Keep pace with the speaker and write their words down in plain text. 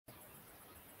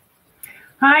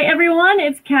Hi, everyone.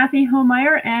 It's Kathy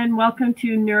Homeyer, and welcome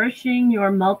to Nourishing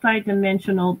Your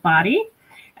Multidimensional Body.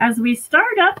 As we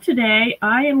start up today,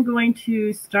 I am going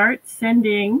to start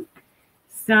sending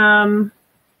some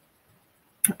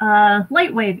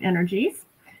Lightwave Energies.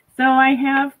 So I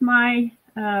have my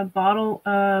bottle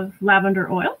of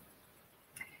lavender oil,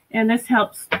 and this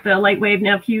helps the Lightwave.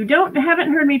 Now, if you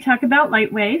haven't heard me talk about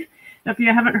Lightwave, if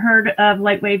you haven't heard of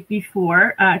Lightwave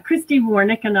before, Christy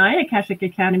Warnick and I, Akashic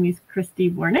Academy's Christy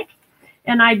Warnick,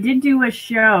 and I did do a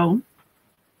show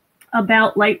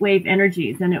about Lightwave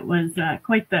Energies, and it was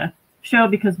quite the show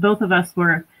because both of us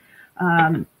were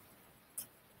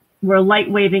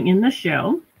lightwaving in the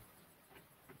show.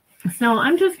 So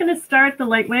I'm just going to start the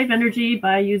Lightwave Energy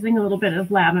by using a little bit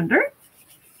of lavender.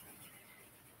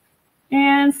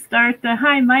 And start the,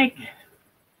 hi Mike,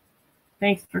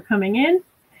 thanks for coming in.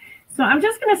 So I'm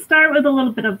just going to start with a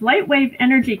little bit of Lightwave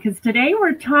Energy because today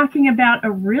we're talking about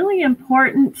a really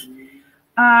important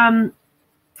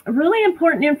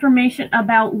information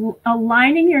about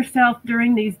aligning yourself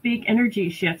during these big energy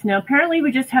shifts. Now, apparently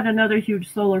we just had another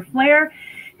huge solar flare,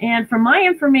 and from my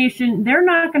information, they're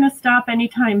not going to stop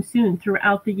anytime soon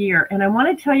throughout the year. And I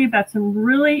want to tell you about some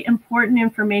really important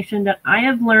information that I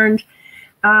have learned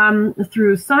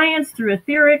through science, through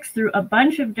etherics, through a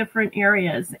bunch of different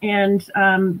areas, and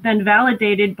been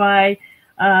validated by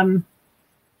some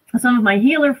of my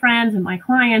healer friends and my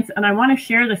clients. And I want to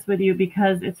share this with you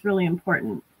because it's really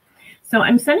important. So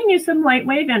I'm sending you some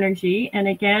Lightwave Energy. And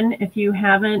again, if you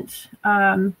haven't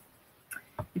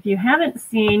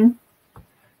seen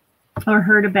or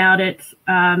heard about it,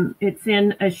 it's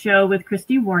in a show with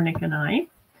Christy Warnick and I.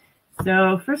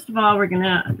 So first of all,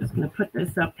 I'm just gonna put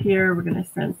this up here. We're gonna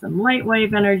send some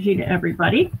Lightwave Energy to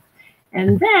everybody.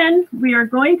 And then we are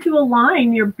going to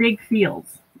align your big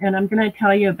fields. And I'm gonna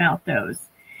tell you about those.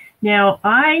 Now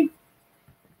and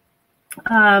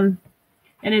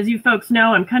as you folks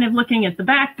know, I'm kind of looking at the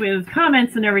back with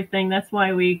comments and everything. That's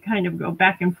why we kind of go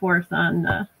back and forth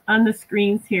on the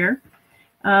screens here.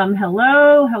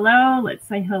 Hello. Let's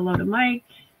say hello to Mike.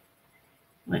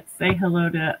 Let's say hello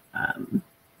to,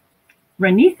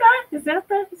 Renitha, is that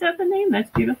the name? That's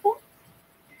beautiful.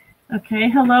 Okay,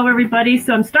 hello everybody.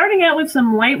 So I'm starting out with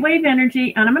some Lightwave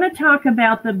Energy, and I'm going to talk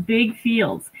about the big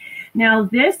fields. Now,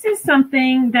 this is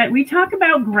something that we talk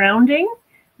about grounding.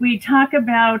 We talk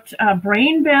about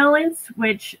brain balance,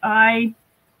 which and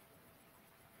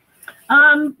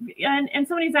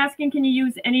somebody's asking, can you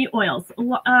use any oils?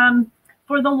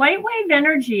 For the Lightwave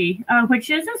Energy, which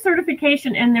is a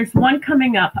certification, and there's one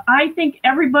coming up, I think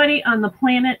everybody on the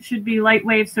planet should be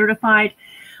Lightwave certified.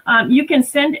 You can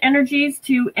send energies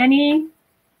to any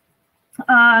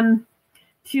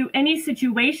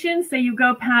situation. Say you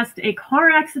go past a car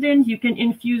accident, you can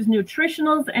infuse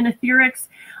nutritionals and etherics.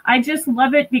 I just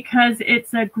love it because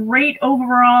it's a great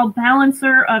overall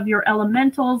balancer of your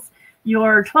elementals,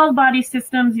 your 12 body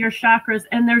systems, your chakras,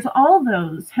 and there's all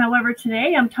those. However,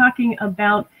 today I'm talking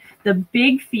about the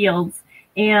big fields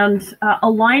and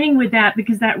aligning with that,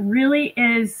 because that really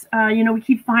is, we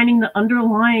keep finding the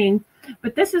underlying,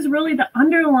 but this is really the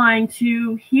underlying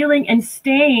to healing and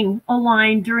staying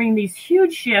aligned during these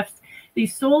huge shifts,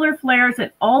 these solar flares,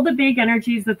 and all the big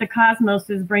energies that the cosmos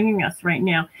is bringing us right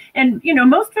now. And,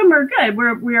 most of them are good.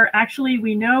 We're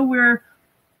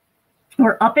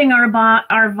upping our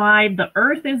vibe. The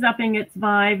earth is upping its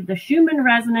vibe. The Schumann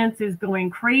resonance is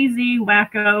going crazy,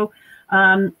 wacko.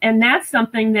 And that's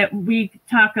something that we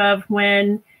talk of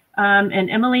when, and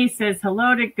Emily says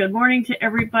good morning to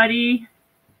everybody.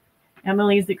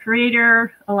 Emily's the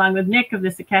creator, along with Nick of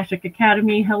this Akashic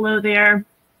Academy. Hello there.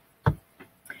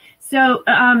 So,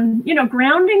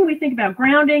 grounding, we think about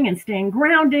grounding and staying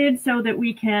grounded so that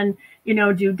we can,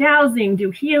 do dowsing,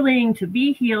 do healing, to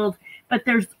be healed. But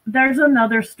there's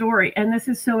another story, and this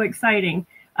is so exciting.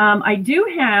 I do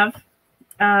have,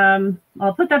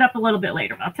 I'll put that up a little bit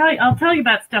later. I'll tell you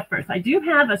about stuff first. I do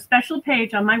have a special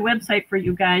page on my website for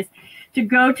you guys to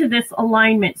go to this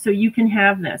alignment so you can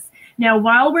have this. Now,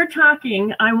 while we're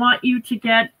talking, I want you to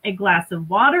get a glass of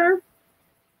water.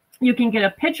 You can get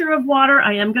a pitcher of water.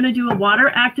 I am going to do a water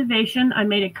activation. I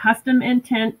made a custom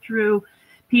intent through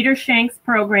Peter Shank's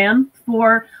program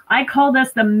I call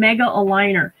this the mega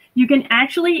aligner. You can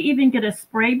actually even get a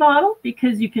spray bottle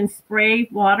because you can spray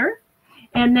water.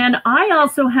 And then I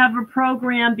also have a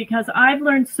program because I've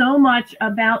learned so much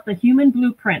about the human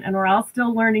blueprint, and we're all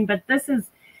still learning, but this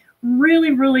is really,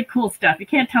 really cool stuff. You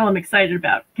can't tell I'm excited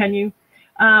about, can you?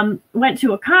 Went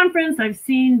to a conference. I've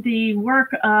seen the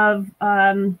work of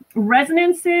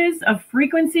resonances, of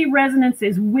frequency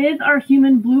resonances with our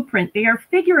human blueprint. They are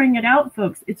figuring it out,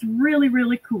 folks. It's really,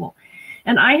 really cool.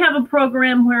 And I have a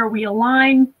program where we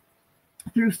align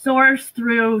through source,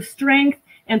 through strength,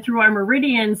 and through our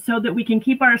meridians so that we can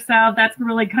keep ourselves. That's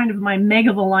really kind of my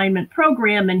mega alignment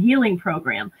program and healing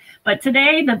program. But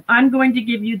today, I'm going to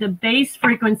give you the base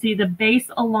frequency, the base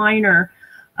aligner,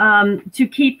 to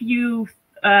keep you,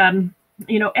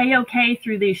 A-okay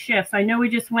through these shifts. I know we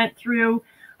just went through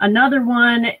another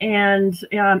one, and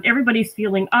everybody's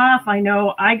feeling off. I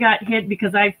know I got hit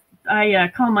because I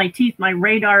call my teeth my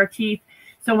radar teeth.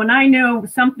 So when I know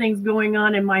something's going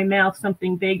on in my mouth,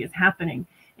 something big is happening.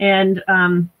 And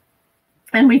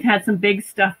we've had some big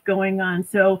stuff going on.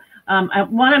 So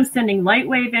I'm sending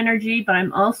Lightwave Energy, but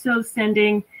I'm also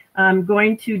sending,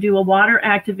 going to do a water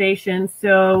activation.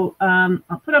 So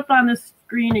I'll put up on the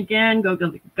screen again, go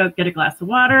get a glass of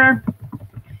water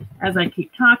as I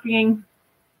keep talking.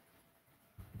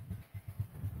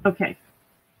 Okay.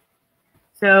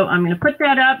 So I'm going to put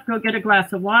that up, go get a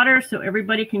glass of water so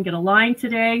everybody can get aligned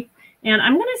today. And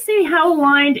I'm going to see how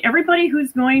aligned everybody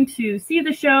who's going to see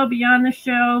the show, be on the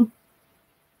show.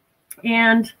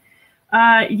 And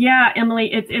yeah,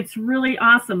 Emily, it's really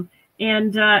awesome.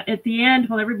 And at the end,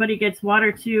 while everybody gets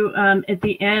water too, at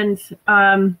the end,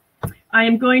 I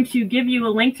am going to give you a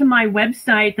link to my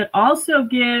website that also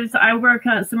gives,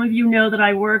 some of you know that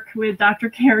I work with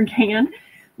Dr. Karen Gann.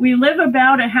 We live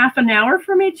about a half an hour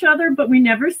from each other, but we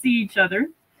never see each other.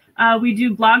 We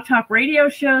do blog talk radio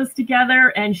shows together,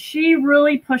 and she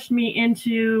really pushed me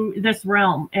into this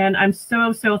realm, and I'm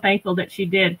so, so thankful that she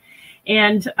did.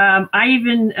 And I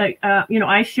even,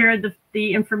 I shared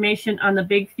the information on the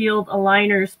big field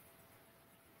aligners,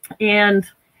 and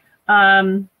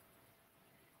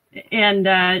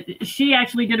she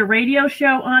actually did a radio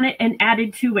show on it and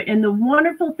added to it. And the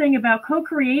wonderful thing about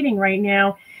co-creating right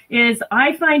now is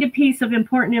I find a piece of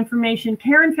important information.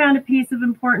 Karen found a piece of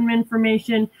important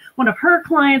information. One of her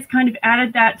clients kind of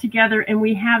added that together, and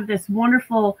we have this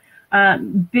wonderful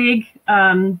big,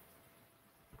 we're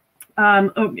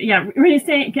going to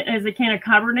say, is a can of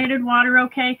carbonated water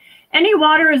okay? Any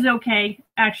water is okay,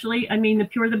 actually. I mean, the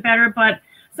pure the better. But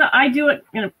so I do it.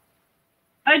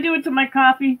 I do it to my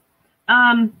coffee.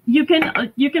 You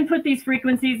can put these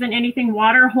frequencies in anything.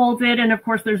 Water holds it, and of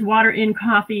course, there's water in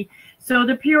coffee. So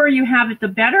the purer you have it, the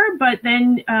better. But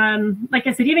then, like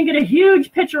I said, even get a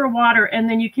huge pitcher of water, and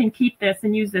then you can keep this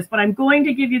and use this. But I'm going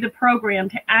to give you the program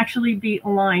to actually be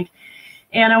aligned.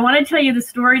 And I want to tell you the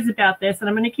stories about this, and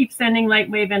I'm going to keep sending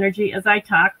Lightwave Energy as I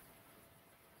talk.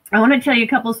 I want to tell you a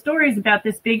couple of stories about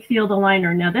this big field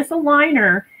aligner. Now, this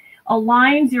aligner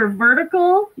aligns your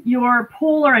vertical, your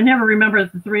polar, I never remember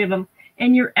the three of them,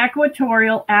 and your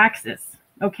equatorial axis,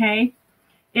 okay?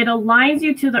 It aligns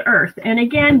you to the earth. And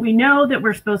again, we know that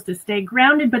we're supposed to stay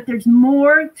grounded, but there's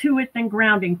more to it than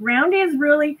grounding. Grounding is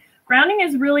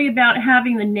really about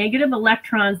having the negative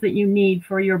electrons that you need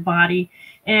for your body.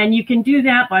 And you can do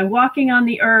that by walking on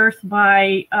the earth,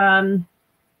 by,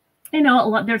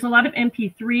 there's a lot of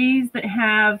MP3s that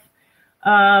have,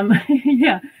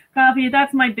 yeah, coffee.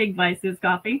 That's my big vice is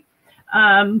coffee.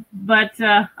 But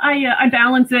I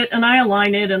balance it and I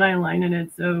align it and I align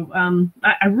it. So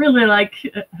I really like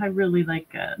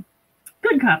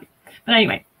good coffee. But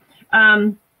anyway,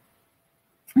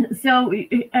 so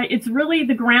it's really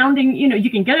the grounding. You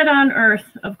can get it on Earth,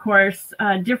 of course.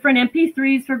 Different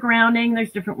MP3s for grounding.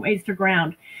 There's different ways to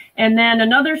ground. And then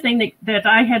another thing that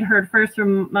I had heard first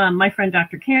from my friend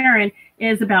Dr. Karen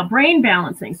is about brain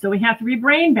balancing. So we have to be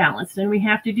brain balanced, and we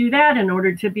have to do that in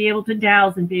order to be able to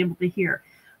dowse and be able to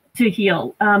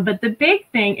heal. But the big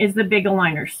thing is the big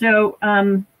aligner. So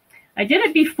I did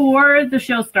it before the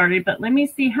show started, but let me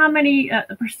see how many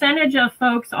percentage of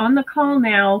folks on the call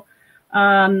now.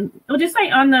 We'll just say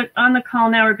on the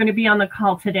call now are going to be on the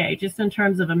call today, just in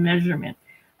terms of a measurement.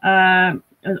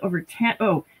 Over 10.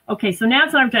 Oh, okay. So now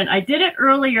it's I'm done. I did it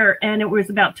earlier, and it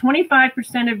was about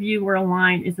 25% of you were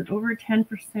aligned. Is it over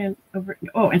 10%?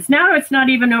 It's not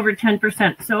even over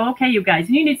 10%. So okay, you guys,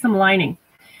 you need some lining.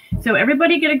 So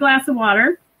everybody get a glass of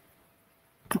water.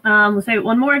 We'll say it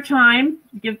one more time.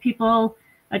 Give people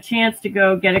a chance to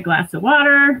go get a glass of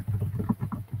water.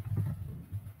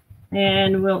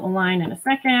 And we'll align in a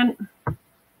second.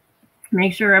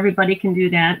 Make sure everybody can do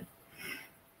that.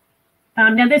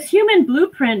 Now, this human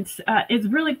blueprint is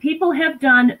really, people have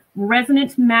done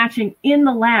resonance matching in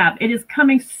the lab. It is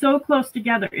coming so close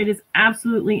together. It is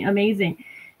absolutely amazing.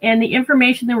 And the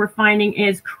information that we're finding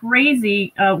is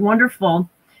crazy wonderful.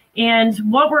 And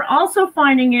what we're also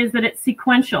finding is that it's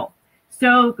sequential.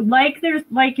 So like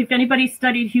if anybody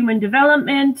studied human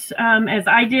development, as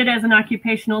I did as an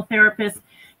occupational therapist,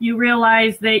 You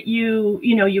realize that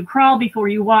you crawl before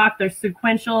you walk. There's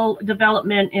sequential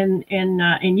development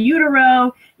in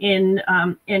utero, in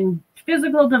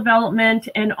physical development,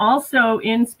 and also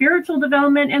in spiritual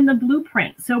development and the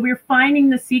blueprint. So we're finding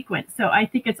the sequence. So I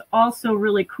think it's also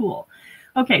really cool.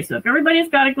 Okay, so if everybody's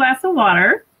got a glass of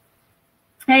water.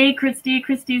 Hey,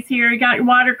 Christy's here. You got your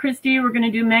water, Christy? We're going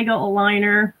to do mega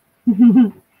aligner.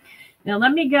 Now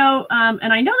let me go,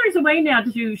 and I know there's a way now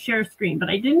to do share screen, but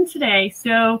I didn't today.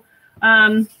 So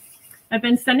I've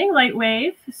been sending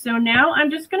Lightwave. So now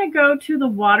I'm just going to go to the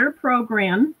water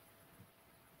program,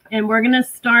 and we're going to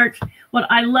start. What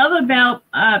I love about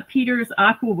Peter's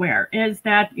Aquaware is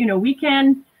that, we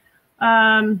can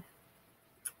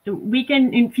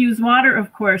infuse water,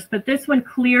 of course, but this one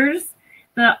clears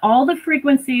all the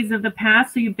frequencies of the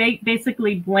past. So you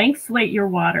basically blank slate your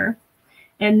water,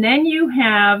 and then you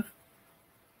have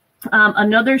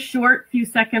another short few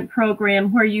second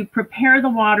program where you prepare the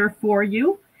water for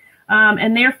you.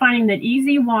 And they're finding that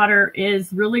easy water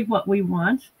is really what we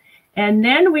want. And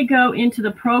then we go into the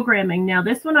programming. Now,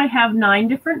 this one I have 9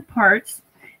 different parts.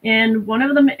 And one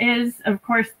of them is, of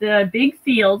course, the big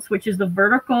fields, which is the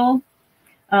vertical,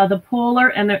 the polar,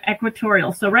 and the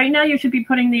equatorial. So right now you should be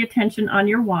putting the attention on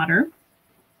your water.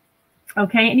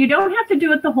 Okay, and you don't have to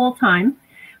do it the whole time.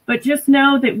 But just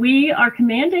know that we are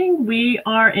commanding, we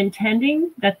are intending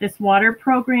that this water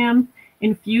program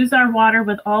infuse our water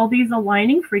with all these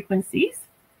aligning frequencies.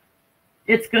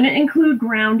 It's going to include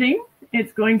grounding.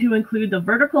 It's going to include the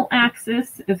vertical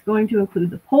axis. It's going to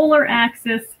include the polar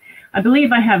axis. I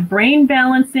believe I have brain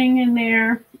balancing in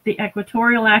there, the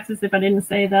equatorial axis, if I didn't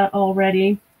say that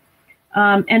already.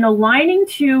 And aligning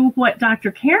to what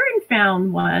Dr. Karen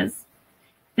found was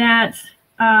that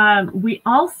we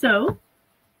also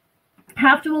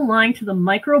have to align to the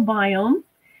microbiome.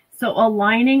 So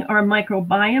aligning our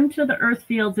microbiome to the earth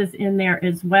fields is in there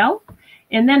as well.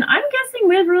 And then I'm guessing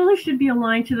we really should be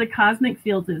aligned to the cosmic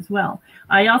fields as well.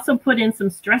 I also put in some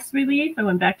stress relief. I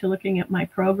went back to looking at my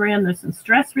program. There's some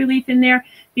stress relief in there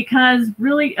because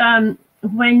really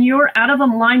when you're out of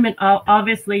alignment,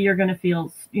 obviously you're going to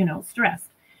feel, stressed.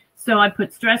 So I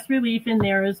put stress relief in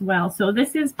there as well. So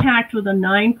this is packed with a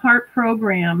 9-part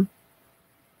program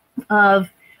of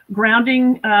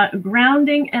grounding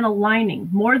and aligning,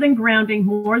 more than grounding,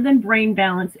 more than brain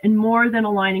balance, and more than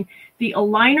aligning. The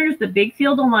aligners, the big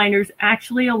field aligners,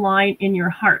 actually align in your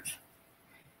heart.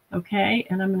 Okay,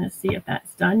 and I'm going to see if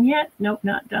that's done yet. Nope,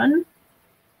 not done.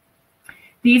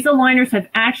 These aligners have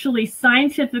actually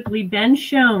scientifically been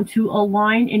shown to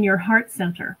align in your heart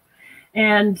center.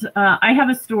 And I have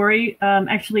a story, a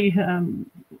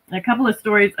couple of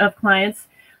stories of clients.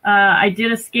 I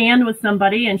did a scan with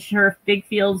somebody, and her big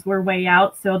fields were way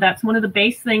out. So that's one of the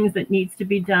base things that needs to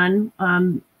be done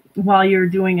while you're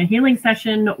doing a healing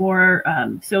session, or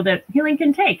so that healing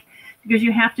can take, because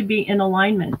you have to be in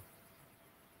alignment.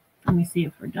 Let me see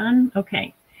if we're done.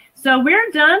 Okay, so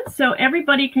we're done. So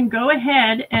everybody can go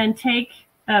ahead and take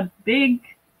a big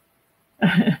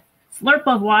slurp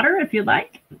of water if you'd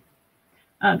like. You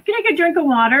can take a drink of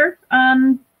water.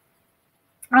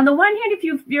 On the one hand, if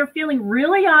you're feeling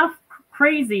really off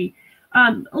crazy,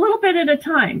 a little bit at a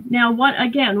time. Now,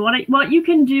 what you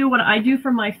can do, what I do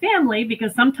for my family,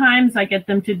 because sometimes I get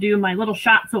them to do my little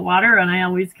shots of water, and I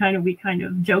always we kind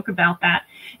of joke about that,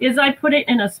 is I put it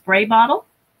in a spray bottle.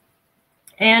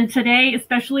 And today,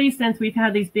 especially since we've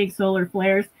had these big solar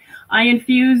flares, I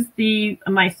infuse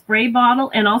my spray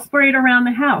bottle, and I'll spray it around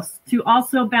the house to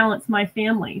also balance my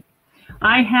family.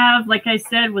 I have, like I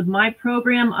said, with my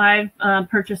program, I've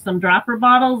purchased some dropper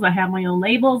bottles. I have my own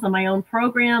labels and my own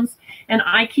programs, and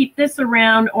I keep this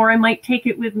around, or I might take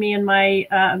it with me in my,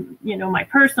 my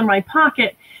purse or my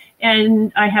pocket.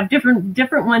 And I have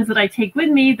different ones that I take with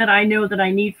me that I know that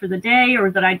I need for the day,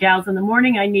 or that I douse in the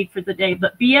morning I need for the day.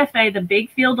 But BFA, the big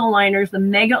field aligners, the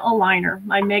mega aligner,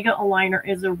 my mega aligner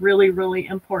is a really, really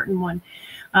important one.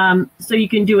 So you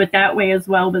can do it that way as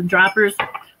well with droppers.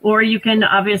 Or you can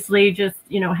obviously just,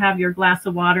 have your glass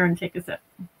of water and take a sip.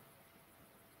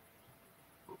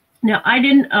 Now, I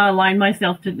didn't align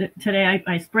myself today.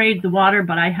 I sprayed the water,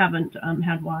 but I haven't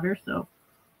had water. So,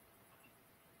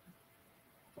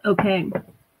 okay.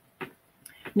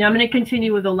 Now I'm going to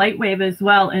continue with the Lightwave as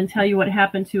well and tell you what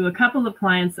happened to a couple of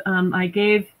clients. I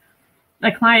gave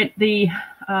a client the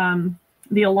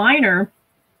aligner.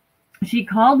 She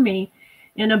called me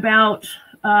in about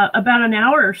an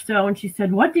hour or so, and she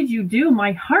said, "What did you do?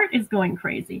 My heart is going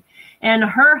crazy." And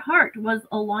her heart was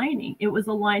aligning. It was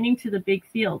aligning to the big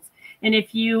fields. And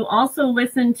if you also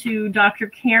listen to Dr.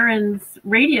 Karen's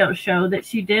radio show that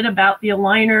she did about the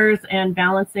aligners and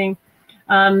balancing,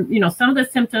 Some of the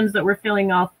symptoms that we're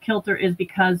feeling off kilter is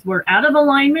because we're out of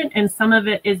alignment, and some of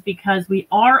it is because we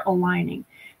are aligning.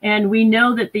 And we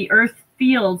know that the earth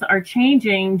fields are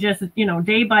changing just,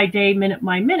 day by day, minute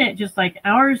by minute, just like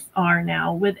ours are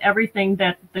now, with everything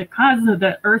that the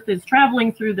earth is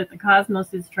traveling through, that the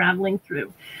cosmos is traveling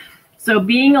through. So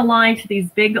being aligned to these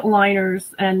big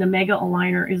aligners and the mega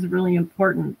aligner is really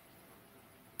important.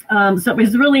 So it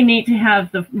was really neat to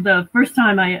have the first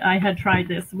time I had tried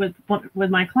this with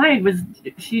my client. Was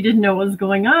she didn't know what was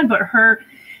going on, but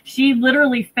she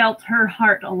literally felt her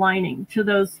heart aligning to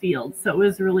those fields. So it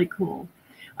was really cool.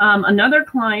 Another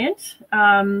client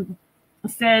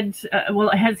said,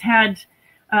 has had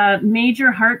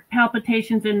major heart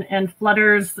palpitations and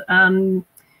flutters.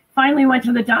 Finally went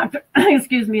to the doctor,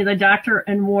 the doctor,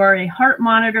 and wore a heart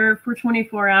monitor for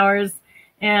 24 hours.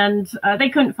 And they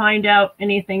couldn't find out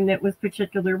anything that was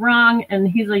particularly wrong. And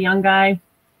he's a young guy.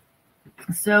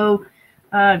 So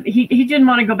he didn't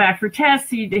want to go back for tests.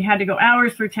 He had to go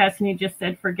hours for tests, and he just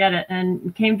said, forget it.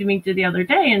 And came to me the other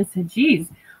day and said, geez,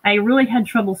 I really had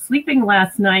trouble sleeping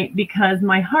last night because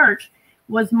my heart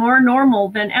was more normal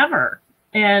than ever.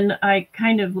 And I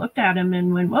kind of looked at him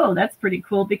and went, whoa, that's pretty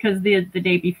cool, because the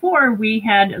day before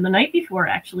the night before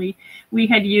actually, we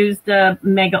had used the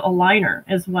mega aligner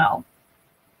as well.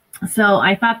 So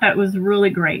I thought that was really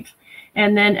great.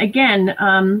 And then again,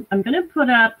 I'm going to put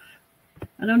up,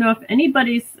 I don't know if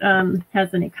anybody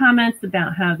has any comments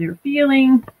about how they're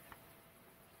feeling,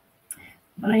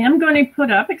 but I am going to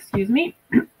put up,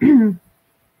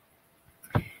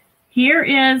 here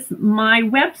is my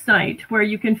website where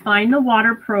you can find the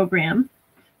water program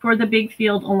for the big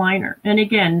field aligner. And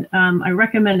again, I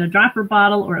recommend a dropper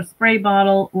bottle or a spray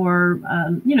bottle, or,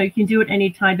 you can do it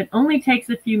anytime. It only takes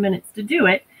a few minutes to do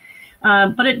it,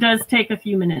 but it does take a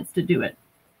few minutes to do it.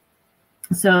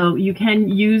 So you can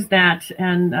use that,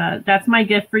 and that's my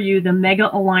gift for you, the mega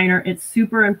aligner. It's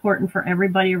super important for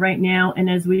everybody right now, and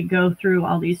as we go through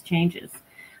all these changes.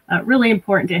 Really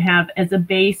important to have as a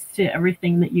base to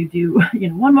everything that you do.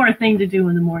 One more thing to do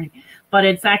in the morning, but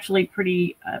it's actually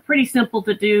pretty simple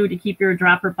to do, to keep your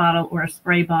dropper bottle or a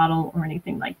spray bottle or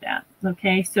anything like that.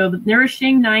 Okay, so the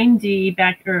Nourishing 9D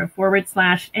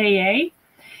 /AA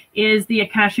is the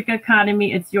Akashic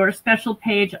Academy. It's your special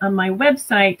page on my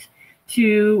website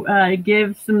to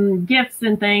give some gifts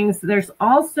and things. There's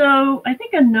also, I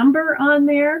think, a number on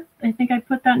there. I think I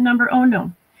put that number. Oh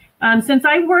no. Since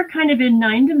I work kind of in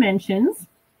 9 dimensions,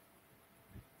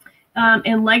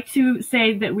 and like to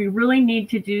say that we really need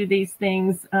to do these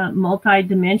things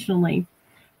multi-dimensionally.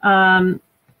 And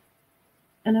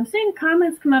I'm seeing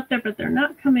comments come up there, but they're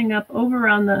not coming up over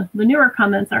on the newer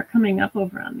comments aren't coming up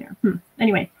over on there.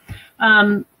 Anyway,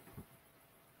 I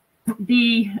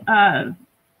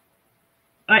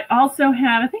also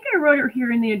have, I think I wrote it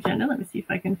here in the agenda. Let me see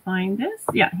if I can find this.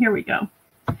 Yeah, here we go.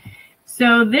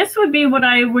 So this would be what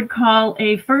I would call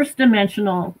a first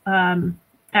dimensional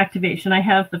activation. I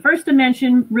have the first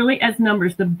dimension really as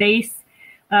numbers, the base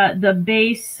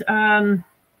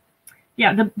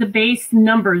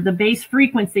number, the base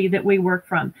frequency that we work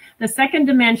from. The second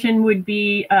dimension would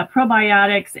be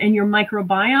probiotics and your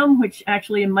microbiome, which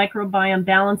actually a microbiome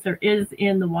balancer is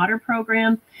in the water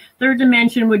program. Third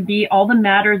dimension would be all the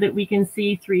matter that we can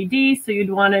see 3D. So you'd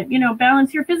want to,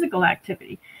 balance your physical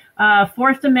activity.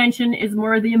 Fourth dimension is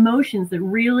more of the emotions that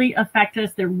really affect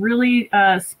us, that really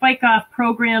spike off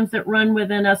programs that run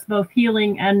within us, both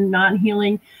healing and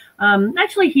non-healing.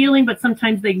 Actually healing, but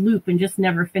sometimes they loop and just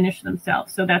never finish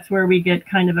themselves. So that's where we get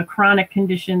kind of a chronic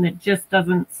condition that just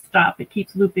doesn't stop. It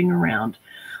keeps looping around.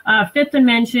 Fifth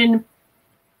dimension,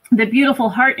 the beautiful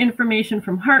heart information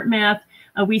from Heart Math.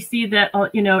 We see that,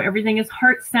 everything is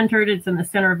heart-centered. It's in the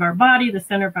center of our body, the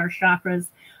center of our chakras.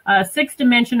 Sixth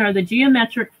dimension are the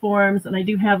geometric forms, and I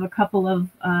do have a couple of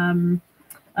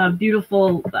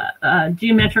beautiful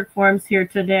geometric forms here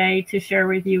today to share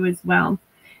with you as well.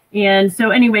 And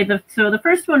so anyway, the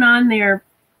first one on there,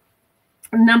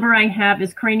 number I have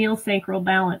is cranial sacral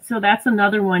balance. So that's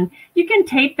another one. You can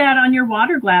tape that on your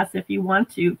water glass if you want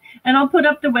to. And I'll put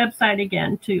up the website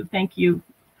again too. Thank you.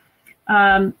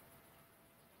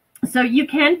 So you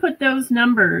can put those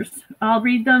numbers. I'll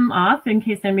read them off in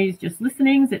case anybody's just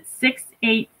listening. It's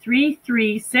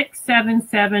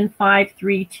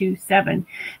 6833-677-5327.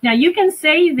 Now you can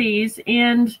say these,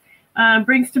 and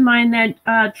brings to mind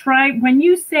that try when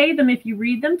you say them, if you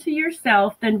read them to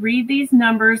yourself, then read these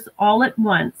numbers all at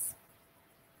once.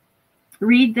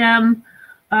 Read them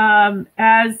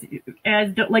as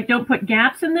don't put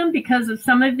gaps in them, because of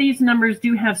some of these numbers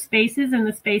do have spaces, and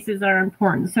the spaces are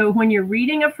important. So when you're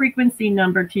reading a frequency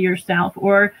number to yourself,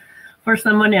 or for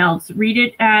someone else. Read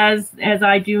it as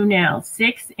I do now,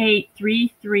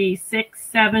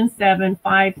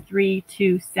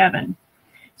 6833-677-5327.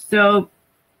 So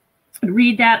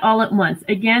read that all at once.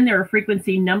 Again, there are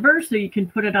frequency numbers, so you can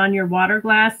put it on your water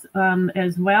glass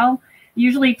as well.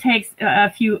 Usually takes a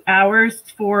few hours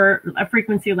for a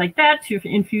frequency like that to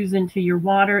infuse into your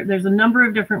water. There's a number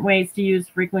of different ways to use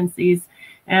frequencies,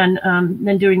 and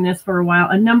been doing this for a while.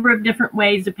 A number of different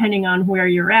ways depending on where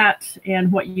you're at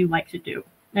and what you like to do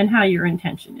and how your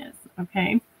intention is,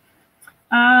 okay?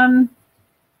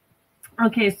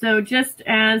 Okay, so just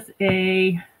as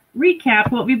a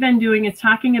recap, what we've been doing is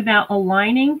talking about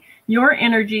aligning your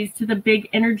energies to the big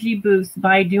energy boost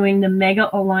by doing the mega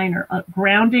aligner,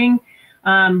 grounding,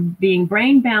 being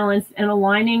brain balanced, and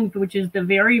aligning, which is the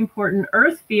very important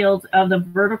earth fields of the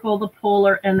vertical, the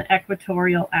polar, and the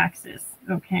equatorial axis.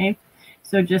 Okay,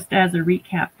 so just as a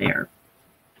recap there.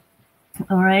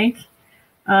 All right,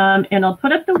 and I'll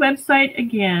put up the website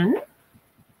again.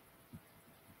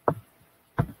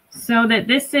 So that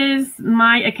this is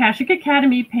my Akashic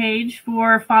Academy page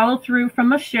for follow through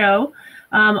from a show.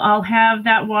 I'll have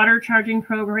that water charging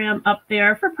program up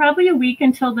there for probably a week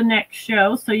until the next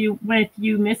show. So if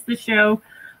you miss the show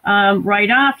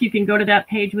right off, you can go to that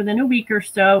page within a week or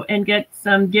so and get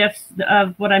some gifts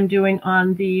of what I'm doing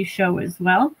on the show as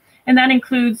well. And that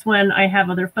includes when I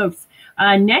have other folks.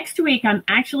 Next week, I'm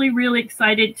actually really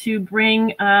excited to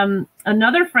bring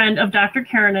another friend of Dr.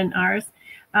 Karen and ours.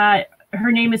 Her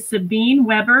name is Sabine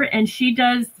Weber, and she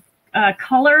does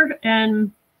color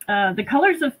and the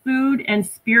colors of food and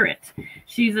spirit.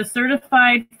 She's a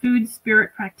certified food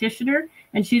spirit practitioner,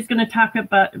 and she's going to talk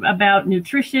about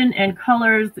nutrition and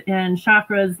colors and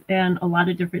chakras and a lot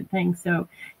of different things. So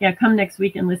yeah, come next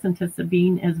week and listen to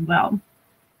Sabine as well.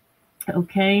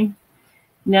 Okay.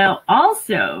 Now,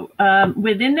 also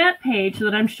within that page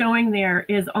that I'm showing there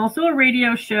is also a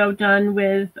radio show done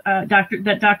with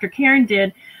Dr. Karen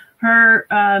did. Her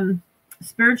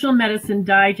Spiritual Medicine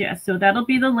Digest. So that'll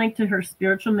be the link to her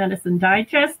Spiritual Medicine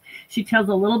Digest. She tells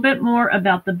a little bit more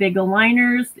about the big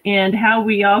aligners and how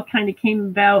we all kind of came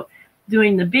about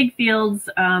doing the big fields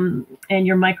and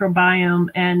your microbiome,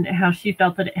 and how she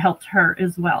felt that it helped her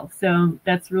as well. So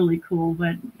that's really cool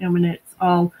when it's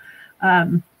all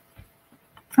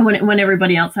when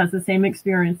everybody else has the same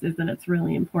experiences, and it's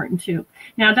really important too.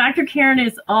 Now, Dr. Karen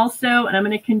is also, and I'm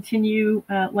going to continue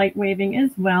light waving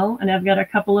as well, and I've got a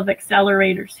couple of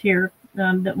accelerators here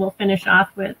that we'll finish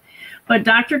off with. But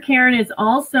Dr. Karen is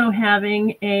also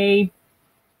having it's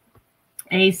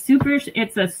a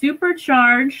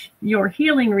Supercharge Your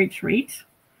Healing Retreat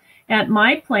at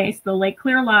my place, the Lake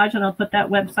Clear Lodge, and I'll put that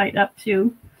website up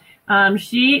too.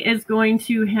 She is going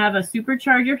to have a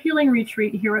Supercharge Your Healing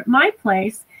Retreat here at my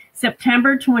place,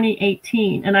 September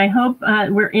 2018. And I hope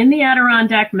we're in the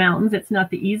Adirondack Mountains. It's not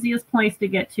the easiest place to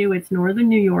get to. It's northern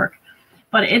New York,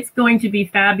 but it's going to be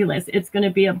fabulous. It's going to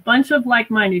be a bunch of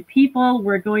like-minded people.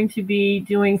 We're going to be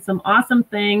doing some awesome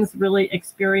things, really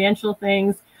experiential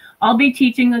things. I'll be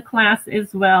teaching a class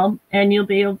as well, and you'll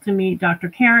be able to meet Dr.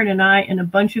 Karen and I and a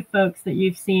bunch of folks that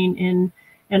you've seen in.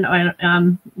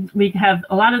 And we have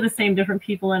a lot of the same different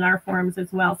people in our forums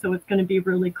as well. So it's going to be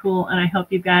really cool. And I hope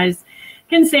you guys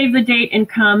can save the date and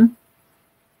come.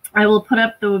 I will put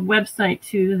up the website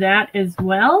to that as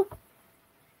well.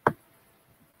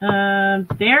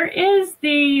 There is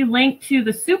the link to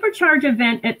the Supercharge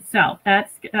event itself.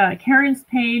 That's Karen's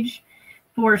page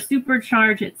for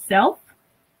Supercharge itself.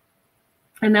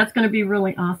 And that's going to be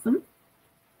really awesome.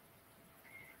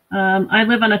 I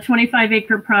live on a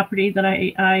 25-acre property that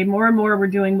I more and more we're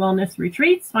doing wellness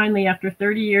retreats. Finally, after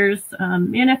 30 years,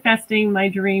 manifesting my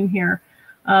dream here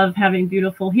of having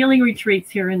beautiful healing retreats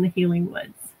here in the Healing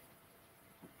Woods.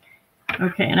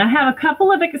 Okay, and I have a couple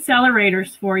of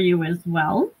accelerators for you as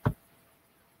well.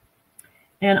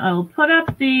 And I'll put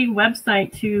up the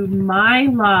website to my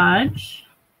lodge.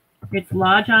 It's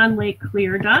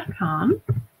lodgeonlakeclear.com.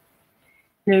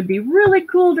 It would be really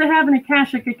cool to have an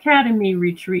Akashic Academy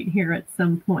retreat here at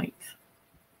some point.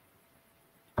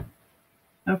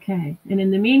 Okay, and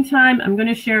in the meantime, I'm going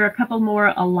to share a couple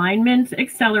more alignment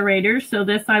accelerators. So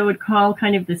this I would call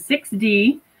kind of the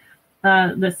 6D,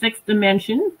 the sixth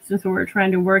dimension, since we're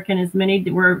trying to work in as many,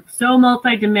 we're so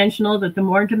multidimensional that the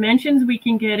more dimensions we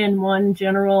can get in one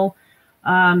general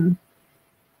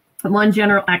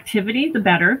activity, the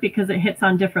better, because it hits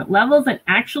on different levels and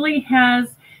actually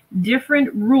has different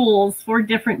rules for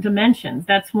different dimensions.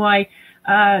 That's why,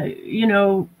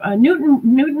 Newton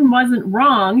wasn't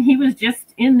wrong. He was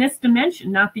just in this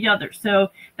dimension, not the other.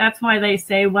 So that's why they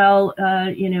say, well,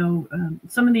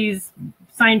 some of these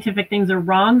scientific things are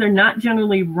wrong. They're not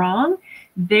generally wrong.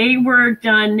 they were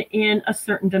done in a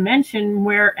certain dimension,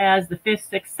 whereas the 5th,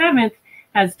 6th, 7th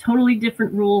has totally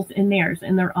different rules in theirs,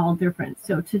 and they're all different.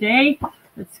 So today,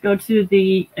 let's go to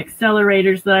the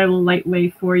accelerators that I will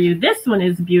lightwave for you. This one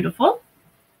is beautiful.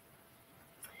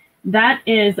 That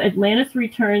is Atlantis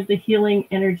Returns, the healing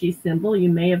energy symbol. You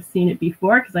may have seen it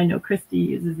before because I know Christy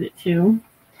uses it too.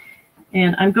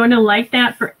 And I'm going to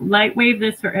lightwave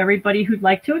this for everybody who'd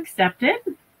like to accept it.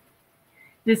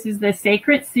 This is the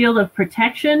sacred seal of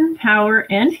protection, power,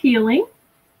 and healing,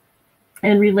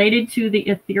 and related to the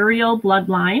ethereal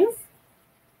bloodlines,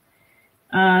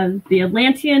 the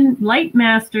Atlantean Light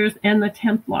Masters, and the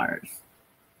Templars.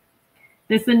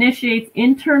 This initiates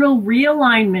internal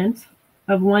realignment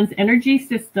of one's energy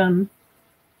system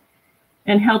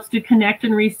and helps to connect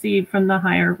and receive from the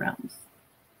higher realms.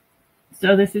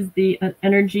 So this is the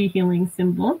energy healing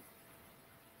symbol.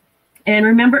 And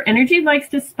remember, energy likes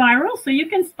to spiral, so you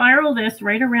can spiral this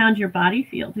right around your body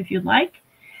field if you'd like.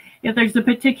 If there's a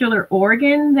particular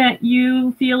organ that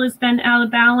you feel has been out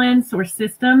of balance or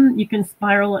system, you can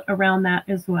spiral it around that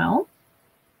as well.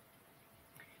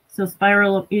 So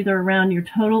spiral either around your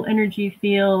total energy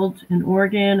field, an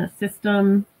organ, a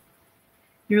system,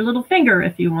 your little finger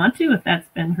if you want to, if that's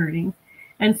been hurting,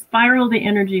 and spiral the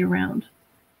energy around.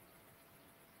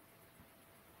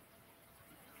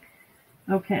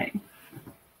 Okay.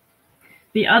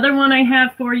 The other one I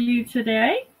have for you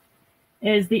today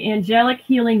is the Angelic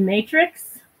Healing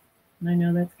Matrix. I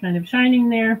know that's kind of shining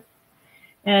there.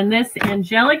 And this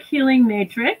Angelic Healing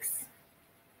Matrix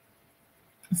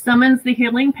summons the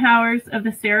healing powers of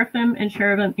the seraphim and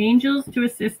cherubim angels to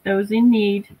assist those in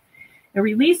need. It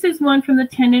releases one from the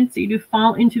tendency to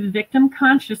fall into victim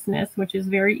consciousness, which is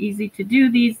very easy to do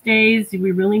these days.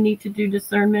 We really need to do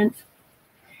discernment,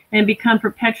 and become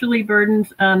perpetually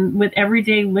burdened with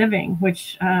everyday living,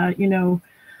 which, you know,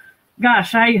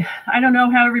 gosh, I don't know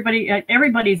how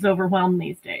everybody's overwhelmed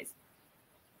these days.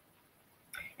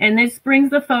 And this brings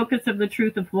the focus of the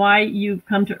truth of why you've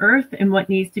come to Earth and what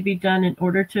needs to be done in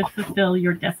order to fulfill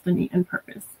your destiny and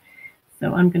purpose.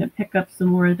 So I'm going to pick up some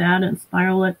more of that and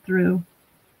spiral it through.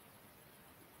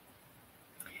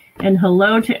 And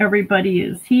hello to everybody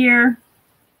who's here.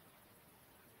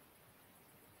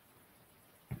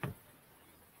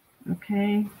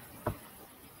 Okay.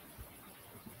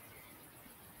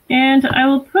 And I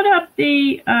will put up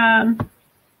the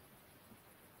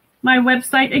my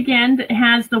website again that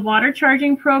has the water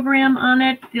charging program on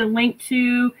it, the link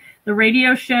to the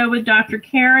radio show with Dr.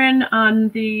 Karen on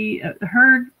the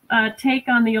her take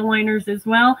on the aligners as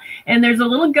well. And there's a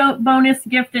little bonus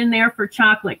gift in there for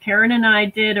chocolate. Karen and I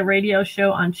did a radio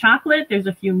show on chocolate. There's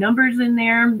a few numbers in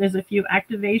there. There's a few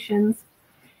activations.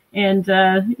 And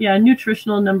yeah,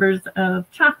 nutritional numbers of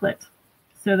chocolate.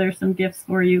 So there's some gifts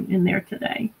for you in there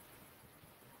today.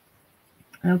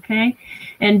 Okay,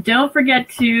 and don't forget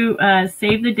to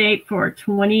save the date for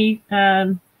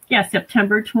September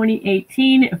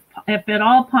 2018. If at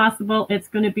all possible, it's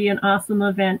going to be an awesome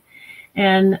event,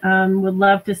 and would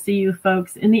love to see you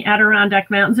folks in the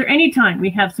Adirondack Mountains or anytime. We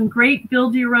have some great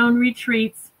build your own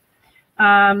retreats.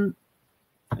 And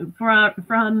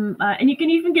you can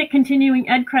even get continuing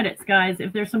ed credits, guys.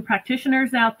 If there's some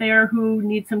practitioners out there who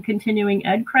need some continuing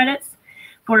ed credits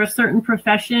for a certain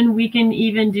profession, we can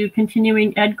even do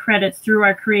continuing ed credits through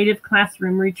our creative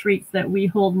classroom retreats that we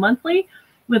hold monthly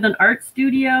with an art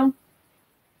studio.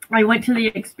 I went to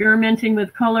the experimenting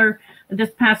with color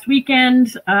this past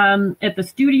weekend at the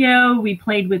studio. We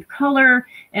played with color,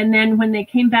 and then when they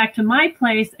came back to my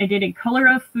place, I did a Color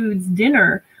of Foods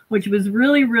dinner, which was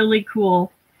really, really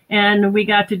cool. And we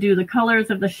got to do the colors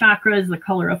of the chakras, the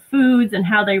color of foods, and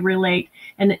how they relate.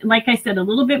 And like I said, a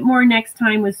little bit more next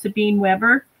time with Sabine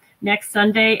Weber. Next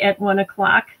Sunday at 1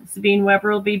 o'clock, Sabine Weber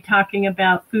will be talking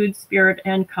about food, spirit,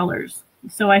 and colors.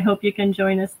 So I hope you can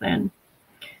join us then.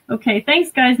 Okay,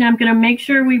 thanks, guys. Now I'm going to make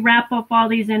sure we wrap up all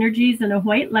these energies in a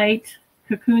white light,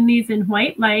 cocoon these in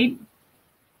white light.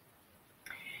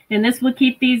 And this will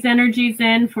keep these energies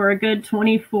in for a good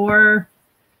 24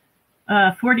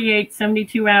 48,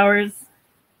 72 hours.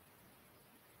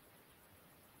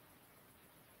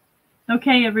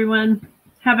 Okay, everyone.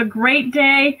 Have a great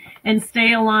day and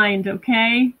stay aligned,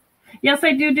 okay? Yes,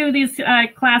 I do these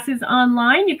classes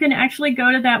online. You can actually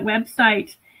go to that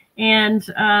website. And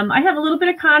I have a little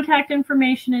bit of contact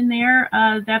information in there.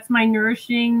 That's my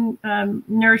Nourishing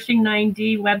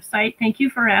 9D website. Thank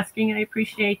you for asking. I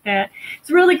appreciate that.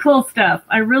 It's really cool stuff.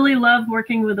 I really love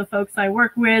working with the folks I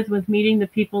work with meeting the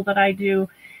people that I do.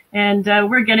 And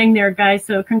we're getting there, guys.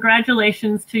 So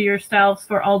congratulations to yourselves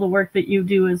for all the work that you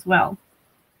do as well.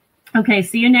 Okay,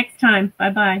 see you next time.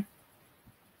 Bye-bye.